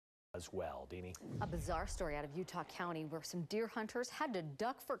as well. Deanie. A bizarre story out of Utah County where some deer hunters had to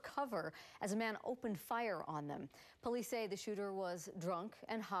duck for cover as a man opened fire on them. Police say the shooter was drunk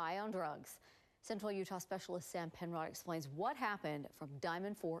and high on drugs. Central Utah Specialist Sam Penrod explains what happened from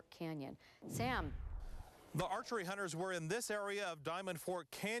Diamond Fork Canyon. Sam. The archery hunters were in this area of Diamond Fork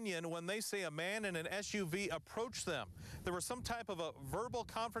Canyon when they say a man in an SUV approached them. There was some type of a verbal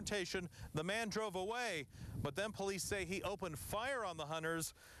confrontation. The man drove away, but then police say he opened fire on the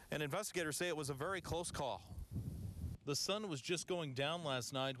hunters, and investigators say it was a very close call. The sun was just going down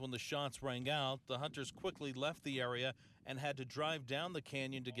last night when the shots rang out. The hunters quickly left the area and had to drive down the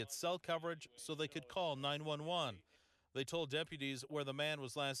canyon to get cell coverage so they could call 911. They told deputies where the man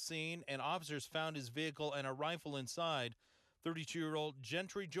was last seen, and officers found his vehicle and a rifle inside. 32-year-old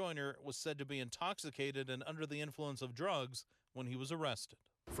Gentry Joyner was said to be intoxicated and under the influence of drugs when he was arrested.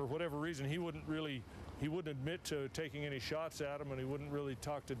 For whatever reason, he wouldn't admit to taking any shots at him, and he wouldn't really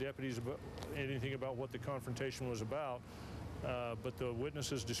talk to deputies about anything about what the confrontation was about. But the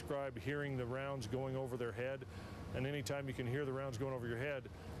witnesses described hearing the rounds going over their head, and anytime you can hear the rounds going over your head,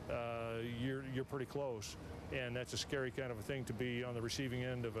 you're pretty close, and that's a scary kind of a thing to be on the receiving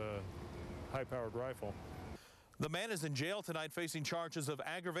end of a high-powered rifle. The man is in jail tonight facing charges of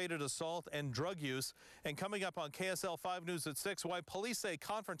aggravated assault and drug use. And coming up on KSL 5 News at 6, why police say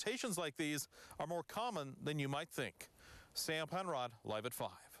confrontations like these are more common than you might think. Sam Penrod, live at 5.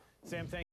 Sam, thank you.